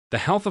The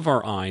health of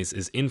our eyes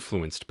is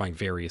influenced by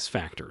various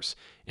factors,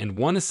 and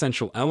one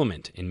essential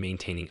element in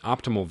maintaining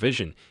optimal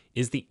vision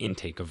is the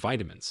intake of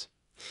vitamins.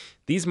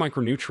 These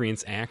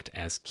micronutrients act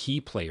as key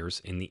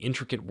players in the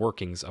intricate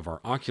workings of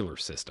our ocular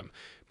system,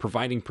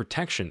 providing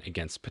protection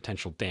against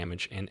potential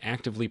damage and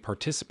actively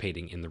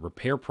participating in the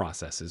repair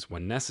processes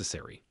when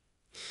necessary.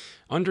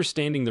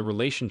 Understanding the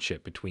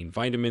relationship between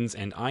vitamins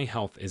and eye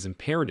health is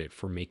imperative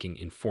for making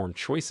informed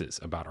choices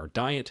about our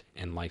diet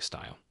and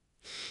lifestyle.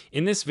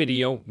 In this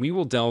video, we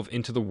will delve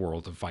into the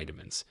world of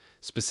vitamins,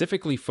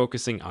 specifically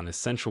focusing on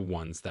essential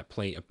ones that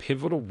play a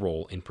pivotal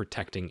role in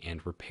protecting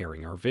and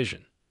repairing our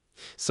vision.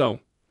 So,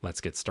 let's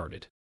get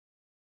started.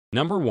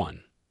 Number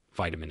 1.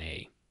 Vitamin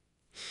A.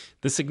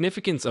 The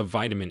significance of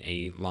vitamin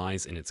A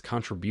lies in its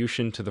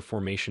contribution to the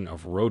formation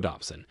of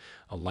rhodopsin,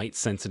 a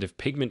light-sensitive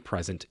pigment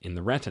present in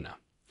the retina.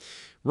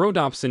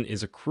 Rhodopsin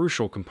is a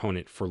crucial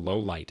component for low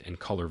light and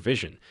color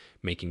vision,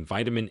 making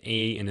vitamin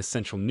A an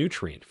essential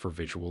nutrient for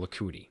visual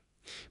acuity.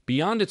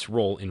 Beyond its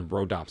role in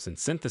rhodopsin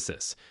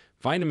synthesis,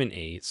 vitamin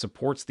A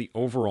supports the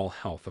overall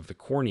health of the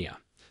cornea,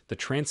 the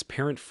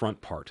transparent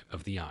front part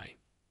of the eye.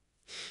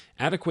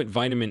 Adequate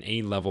vitamin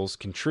A levels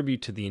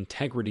contribute to the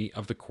integrity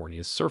of the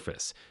cornea's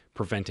surface,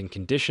 preventing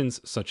conditions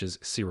such as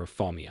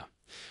xerophthalmia,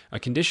 a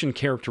condition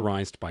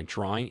characterized by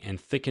dry and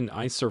thickened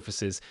eye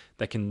surfaces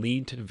that can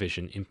lead to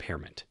vision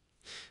impairment.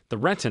 The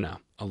retina,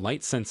 a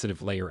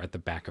light-sensitive layer at the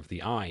back of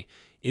the eye,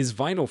 is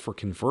vital for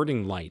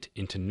converting light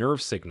into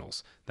nerve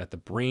signals that the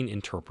brain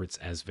interprets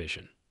as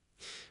vision.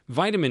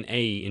 Vitamin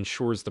A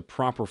ensures the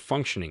proper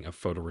functioning of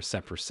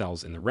photoreceptor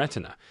cells in the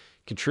retina,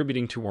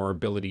 contributing to our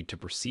ability to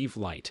perceive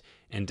light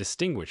and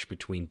distinguish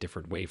between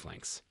different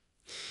wavelengths.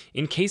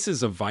 In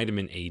cases of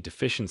vitamin A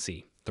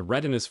deficiency, the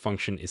retina's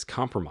function is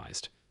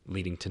compromised,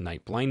 leading to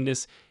night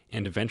blindness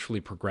and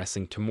eventually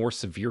progressing to more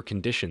severe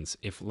conditions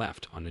if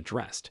left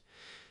unaddressed.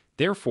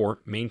 Therefore,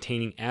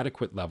 maintaining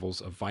adequate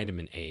levels of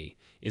vitamin A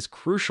is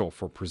crucial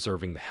for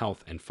preserving the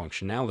health and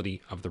functionality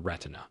of the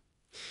retina.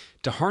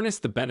 To harness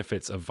the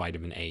benefits of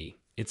vitamin A,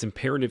 it's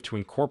imperative to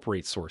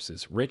incorporate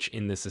sources rich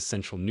in this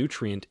essential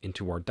nutrient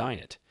into our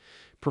diet.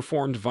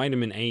 Performed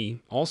vitamin A,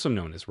 also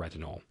known as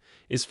retinol,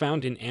 is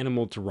found in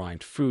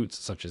animal-derived foods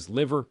such as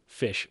liver,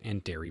 fish,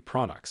 and dairy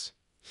products.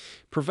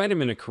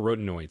 Provitamin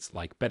carotenoids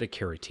like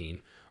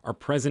beta-carotene are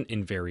present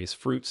in various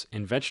fruits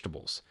and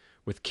vegetables,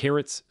 with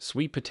carrots,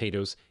 sweet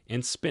potatoes,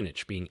 and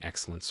spinach being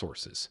excellent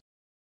sources.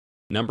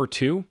 Number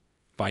 2.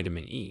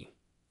 Vitamin E.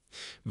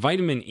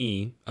 Vitamin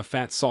E, a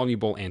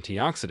fat-soluble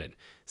antioxidant,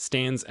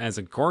 stands as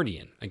a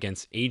guardian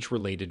against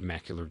age-related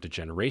macular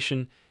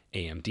degeneration,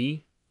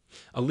 AMD,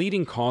 a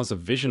leading cause of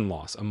vision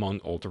loss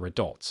among older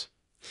adults.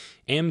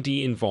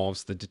 AMD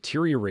involves the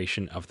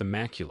deterioration of the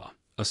macula,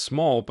 a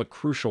small but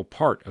crucial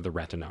part of the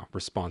retina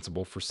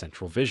responsible for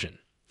central vision.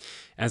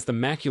 As the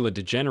macula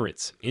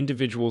degenerates,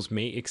 individuals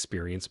may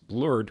experience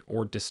blurred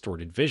or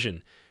distorted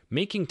vision,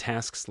 making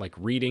tasks like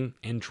reading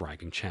and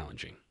driving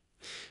challenging.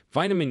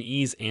 Vitamin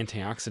E's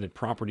antioxidant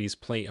properties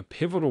play a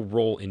pivotal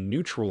role in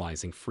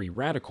neutralizing free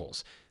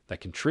radicals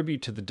that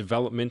contribute to the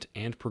development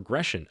and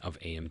progression of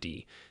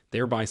AMD,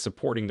 thereby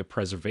supporting the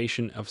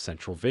preservation of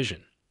central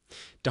vision.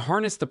 To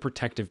harness the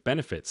protective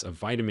benefits of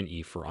vitamin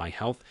E for eye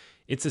health,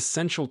 it's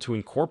essential to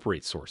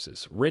incorporate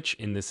sources rich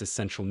in this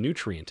essential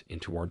nutrient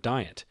into our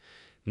diet.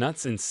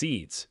 Nuts and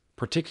seeds,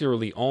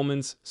 particularly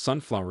almonds,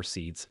 sunflower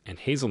seeds, and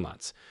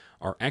hazelnuts,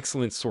 are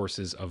excellent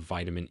sources of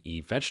vitamin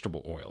E.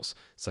 Vegetable oils,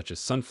 such as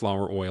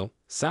sunflower oil,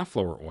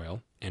 safflower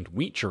oil, and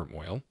wheat germ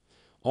oil,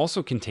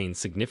 also contain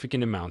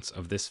significant amounts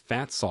of this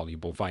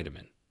fat-soluble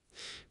vitamin.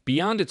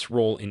 Beyond its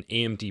role in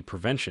AMD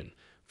prevention,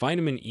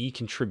 vitamin E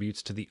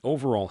contributes to the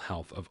overall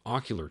health of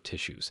ocular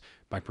tissues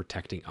by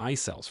protecting eye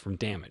cells from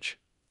damage.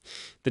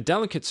 The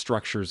delicate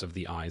structures of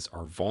the eyes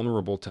are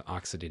vulnerable to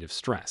oxidative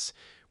stress,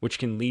 which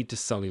can lead to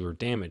cellular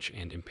damage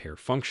and impaired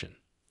function.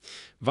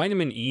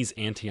 Vitamin E's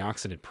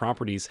antioxidant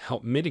properties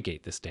help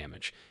mitigate this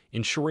damage,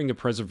 ensuring the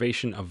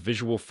preservation of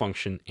visual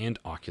function and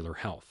ocular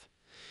health.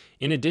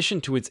 In addition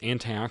to its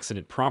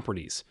antioxidant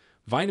properties,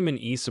 vitamin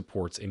E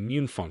supports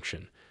immune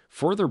function,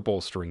 further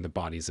bolstering the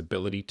body's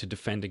ability to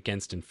defend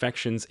against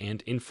infections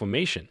and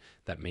inflammation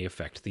that may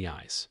affect the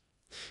eyes.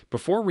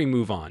 Before we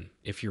move on,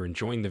 if you're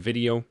enjoying the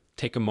video,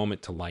 take a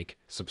moment to like,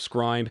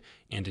 subscribe,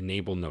 and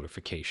enable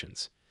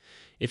notifications.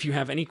 If you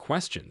have any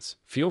questions,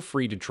 feel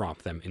free to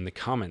drop them in the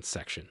comments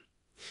section.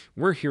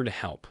 We're here to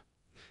help.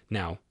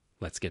 Now,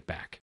 let's get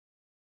back.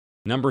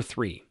 Number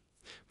 3.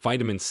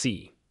 Vitamin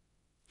C.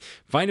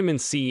 Vitamin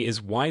C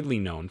is widely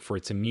known for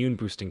its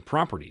immune-boosting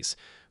properties.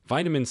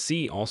 Vitamin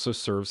C also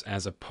serves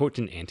as a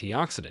potent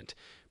antioxidant,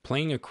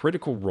 playing a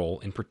critical role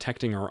in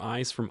protecting our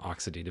eyes from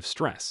oxidative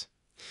stress.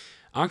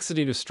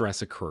 Oxidative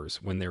stress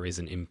occurs when there is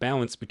an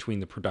imbalance between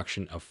the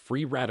production of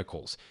free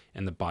radicals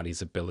and the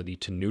body's ability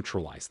to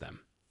neutralize them.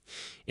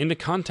 In the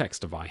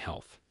context of eye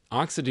health,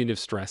 oxidative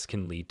stress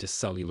can lead to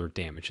cellular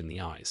damage in the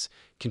eyes,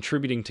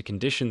 contributing to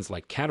conditions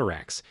like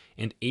cataracts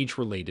and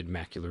age-related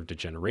macular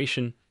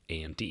degeneration,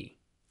 AMD.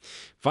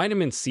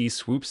 Vitamin C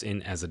swoops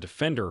in as a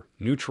defender,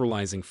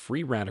 neutralizing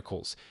free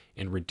radicals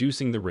and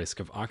reducing the risk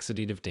of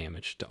oxidative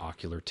damage to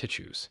ocular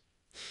tissues.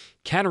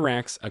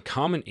 Cataracts, a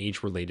common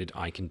age-related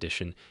eye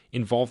condition,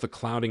 involve the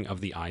clouding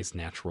of the eye's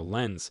natural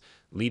lens,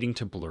 leading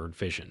to blurred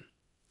vision.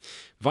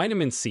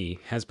 Vitamin C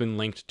has been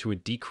linked to a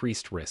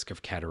decreased risk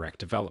of cataract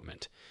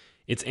development.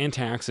 Its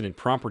antioxidant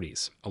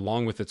properties,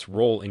 along with its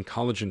role in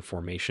collagen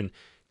formation,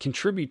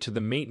 contribute to the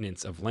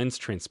maintenance of lens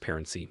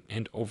transparency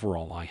and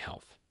overall eye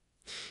health.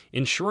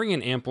 Ensuring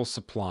an ample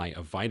supply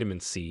of vitamin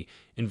C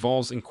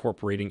involves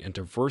incorporating a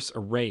diverse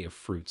array of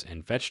fruits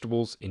and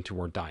vegetables into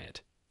our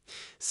diet.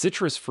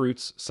 Citrus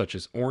fruits, such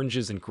as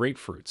oranges and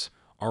grapefruits,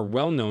 are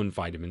well-known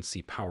vitamin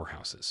C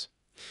powerhouses.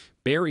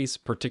 Berries,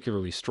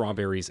 particularly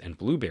strawberries and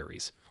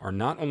blueberries, are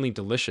not only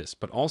delicious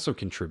but also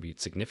contribute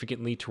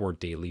significantly to our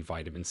daily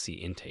vitamin C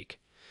intake.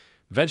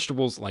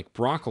 Vegetables like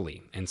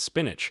broccoli and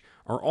spinach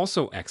are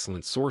also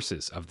excellent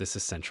sources of this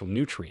essential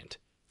nutrient.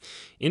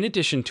 In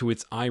addition to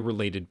its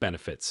eye-related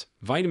benefits,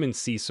 vitamin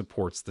C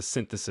supports the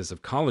synthesis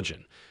of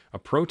collagen, a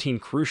protein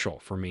crucial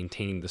for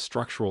maintaining the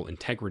structural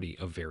integrity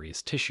of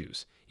various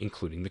tissues,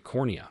 including the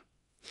cornea.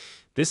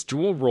 This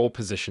dual role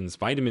positions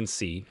vitamin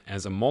C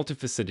as a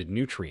multifaceted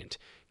nutrient,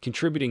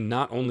 contributing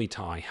not only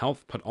to eye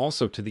health but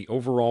also to the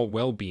overall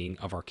well-being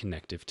of our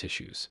connective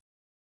tissues.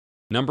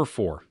 Number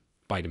 4.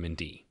 Vitamin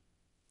D.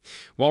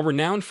 While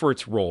renowned for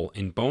its role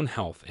in bone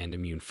health and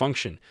immune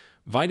function,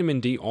 vitamin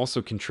D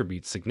also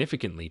contributes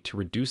significantly to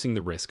reducing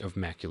the risk of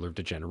macular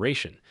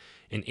degeneration,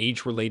 an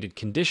age-related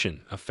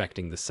condition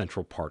affecting the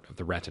central part of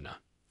the retina.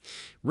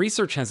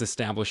 Research has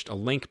established a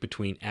link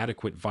between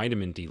adequate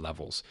vitamin D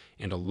levels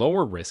and a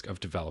lower risk of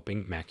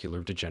developing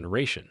macular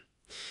degeneration.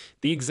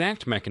 The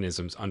exact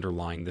mechanisms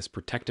underlying this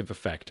protective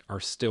effect are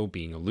still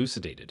being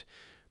elucidated,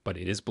 but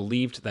it is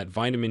believed that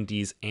vitamin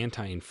D's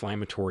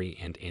anti-inflammatory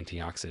and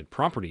antioxidant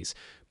properties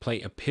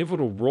play a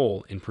pivotal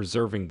role in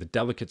preserving the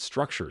delicate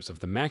structures of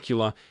the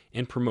macula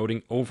and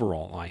promoting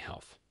overall eye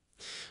health.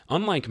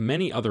 Unlike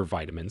many other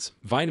vitamins,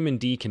 vitamin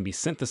D can be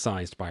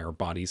synthesized by our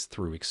bodies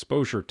through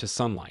exposure to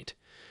sunlight.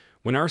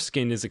 When our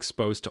skin is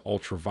exposed to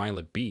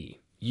ultraviolet B,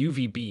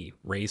 UVB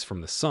rays from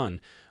the sun,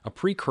 a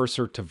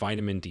precursor to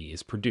vitamin D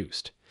is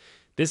produced.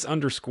 This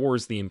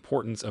underscores the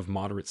importance of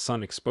moderate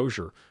sun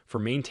exposure for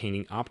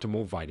maintaining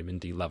optimal vitamin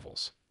D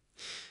levels.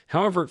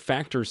 However,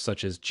 factors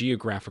such as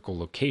geographical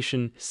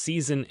location,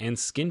 season, and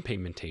skin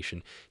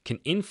pigmentation can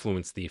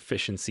influence the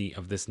efficiency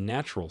of this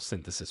natural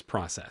synthesis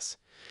process.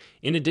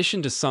 In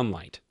addition to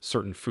sunlight,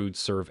 certain foods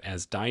serve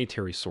as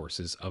dietary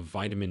sources of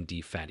vitamin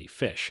D. Fatty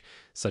fish,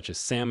 such as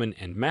salmon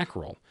and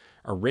mackerel,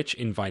 are rich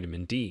in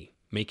vitamin D,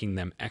 making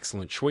them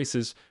excellent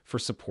choices for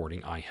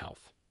supporting eye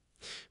health.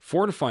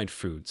 Fortified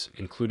foods,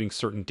 including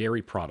certain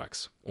dairy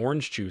products,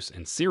 orange juice,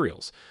 and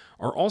cereals,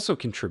 are also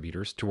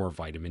contributors to our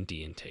vitamin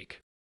D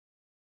intake.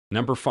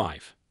 Number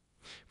 5.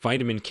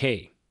 Vitamin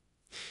K.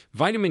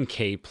 Vitamin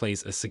K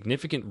plays a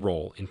significant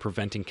role in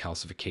preventing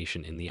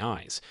calcification in the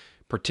eyes,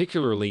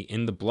 particularly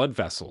in the blood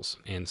vessels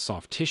and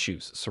soft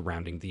tissues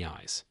surrounding the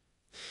eyes.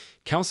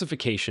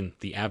 Calcification,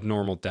 the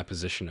abnormal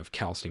deposition of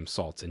calcium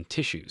salts in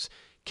tissues,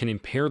 can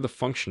impair the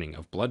functioning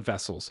of blood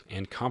vessels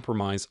and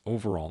compromise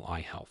overall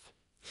eye health.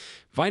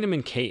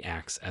 Vitamin K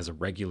acts as a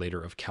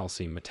regulator of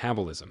calcium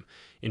metabolism,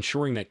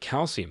 ensuring that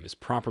calcium is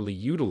properly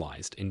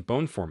utilized in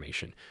bone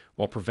formation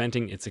while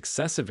preventing its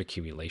excessive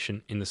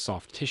accumulation in the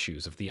soft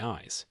tissues of the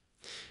eyes.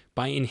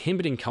 By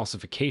inhibiting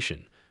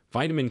calcification,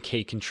 vitamin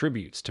K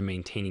contributes to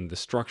maintaining the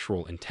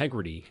structural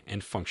integrity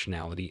and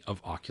functionality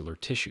of ocular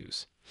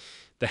tissues.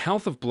 The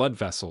health of blood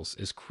vessels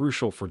is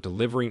crucial for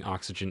delivering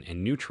oxygen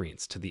and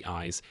nutrients to the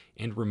eyes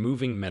and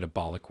removing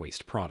metabolic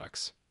waste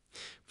products.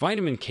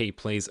 Vitamin K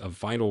plays a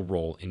vital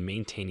role in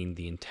maintaining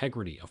the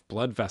integrity of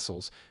blood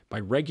vessels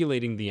by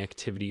regulating the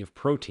activity of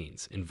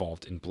proteins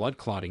involved in blood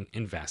clotting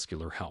and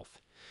vascular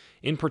health.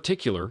 In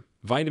particular,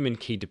 vitamin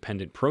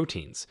K-dependent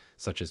proteins,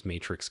 such as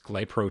matrix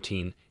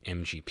glyprotein,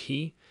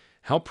 MGP,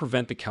 help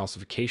prevent the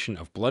calcification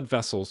of blood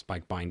vessels by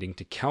binding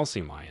to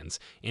calcium ions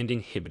and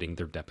inhibiting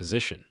their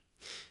deposition.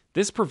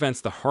 This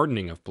prevents the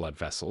hardening of blood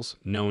vessels,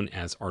 known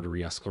as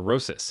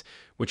arteriosclerosis,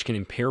 which can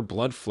impair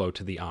blood flow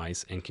to the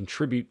eyes and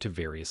contribute to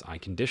various eye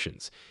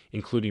conditions,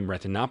 including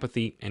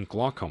retinopathy and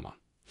glaucoma.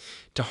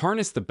 To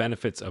harness the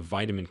benefits of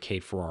vitamin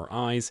K for our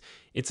eyes,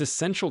 it's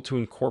essential to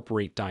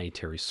incorporate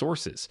dietary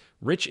sources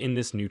rich in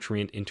this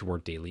nutrient into our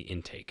daily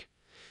intake.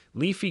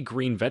 Leafy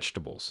green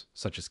vegetables,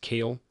 such as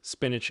kale,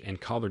 spinach,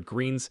 and collard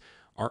greens,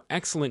 are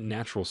excellent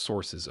natural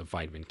sources of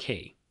vitamin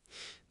K.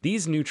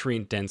 These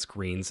nutrient-dense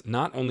greens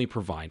not only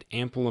provide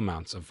ample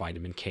amounts of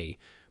vitamin K,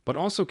 but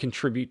also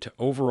contribute to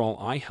overall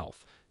eye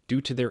health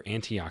due to their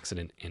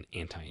antioxidant and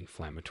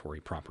anti-inflammatory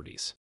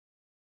properties.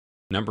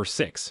 Number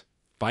 6.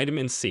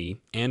 Vitamin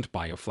C and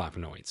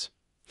bioflavonoids.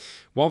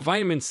 While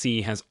vitamin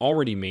C has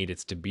already made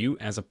its debut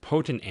as a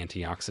potent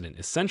antioxidant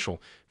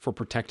essential for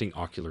protecting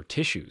ocular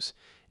tissues,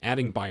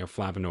 adding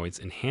bioflavonoids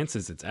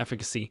enhances its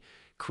efficacy,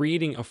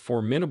 creating a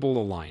formidable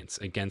alliance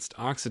against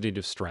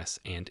oxidative stress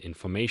and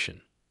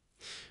inflammation.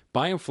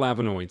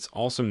 Bioflavonoids,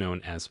 also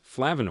known as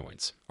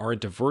flavonoids, are a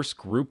diverse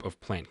group of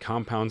plant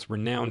compounds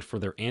renowned for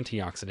their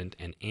antioxidant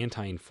and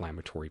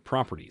anti-inflammatory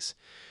properties.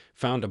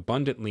 Found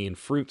abundantly in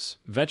fruits,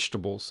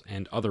 vegetables,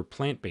 and other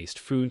plant-based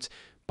foods,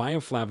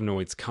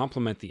 bioflavonoids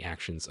complement the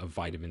actions of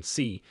vitamin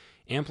C,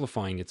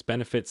 amplifying its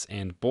benefits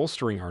and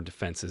bolstering our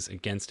defenses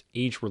against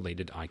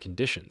age-related eye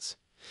conditions.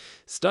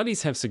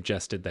 Studies have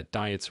suggested that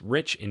diets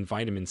rich in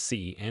vitamin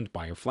C and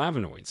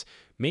bioflavonoids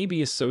may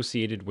be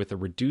associated with a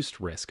reduced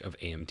risk of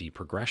AMD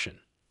progression.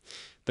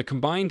 The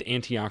combined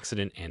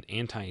antioxidant and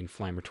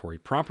anti-inflammatory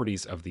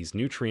properties of these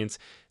nutrients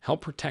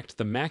help protect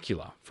the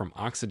macula from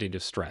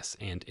oxidative stress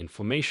and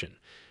inflammation,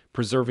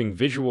 preserving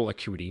visual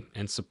acuity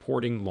and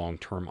supporting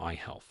long-term eye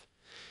health.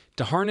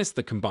 To harness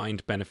the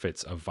combined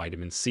benefits of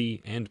vitamin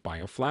C and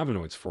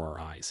bioflavonoids for our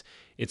eyes,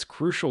 it's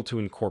crucial to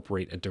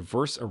incorporate a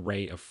diverse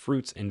array of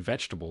fruits and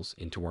vegetables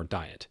into our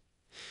diet.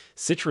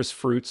 Citrus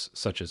fruits,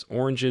 such as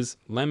oranges,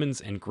 lemons,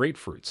 and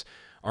grapefruits,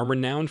 are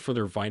renowned for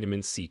their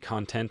vitamin C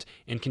content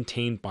and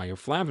contain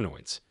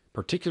bioflavonoids,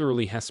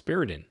 particularly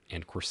hesperidin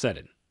and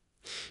quercetin.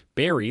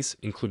 Berries,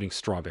 including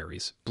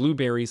strawberries,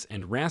 blueberries,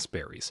 and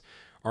raspberries,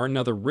 are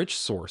another rich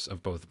source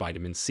of both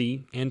vitamin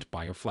C and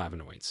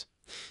bioflavonoids.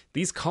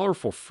 These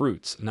colorful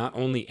fruits not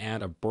only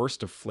add a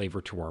burst of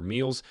flavor to our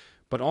meals,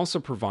 but also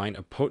provide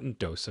a potent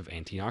dose of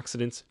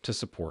antioxidants to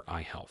support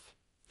eye health.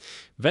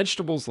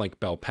 Vegetables like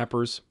bell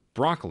peppers,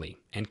 broccoli,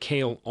 and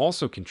kale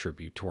also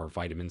contribute to our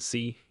vitamin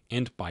C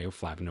and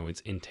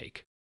bioflavonoids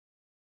intake.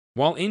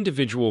 While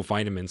individual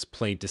vitamins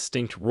play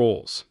distinct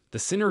roles, the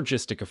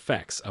synergistic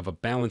effects of a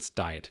balanced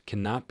diet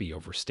cannot be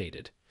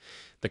overstated.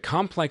 The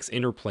complex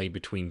interplay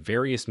between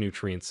various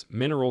nutrients,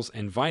 minerals,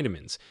 and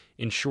vitamins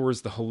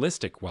ensures the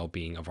holistic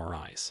well-being of our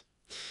eyes.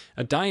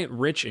 A diet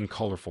rich in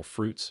colorful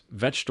fruits,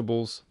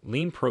 vegetables,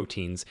 lean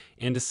proteins,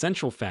 and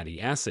essential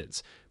fatty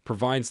acids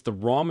provides the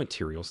raw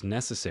materials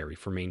necessary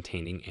for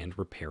maintaining and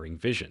repairing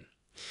vision.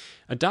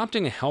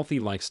 Adopting a healthy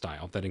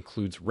lifestyle that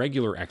includes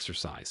regular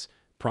exercise,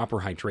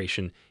 proper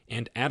hydration,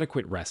 and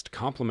adequate rest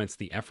complements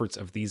the efforts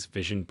of these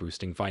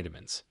vision-boosting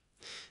vitamins.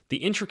 The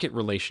intricate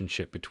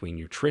relationship between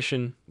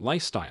nutrition,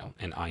 lifestyle,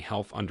 and eye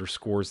health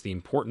underscores the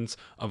importance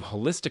of a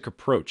holistic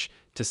approach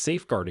to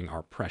safeguarding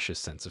our precious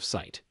sense of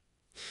sight.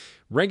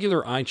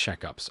 Regular eye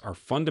checkups are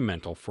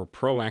fundamental for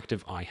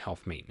proactive eye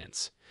health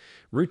maintenance.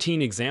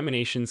 Routine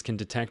examinations can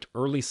detect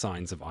early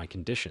signs of eye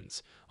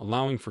conditions,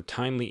 allowing for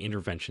timely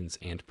interventions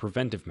and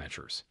preventive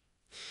measures.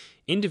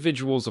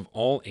 Individuals of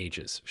all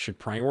ages should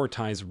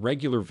prioritize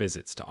regular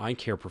visits to eye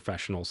care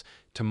professionals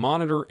to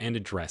monitor and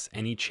address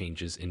any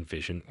changes in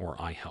vision or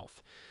eye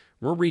health.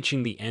 We're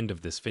reaching the end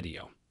of this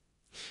video.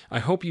 I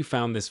hope you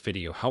found this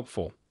video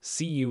helpful.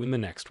 See you in the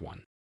next one.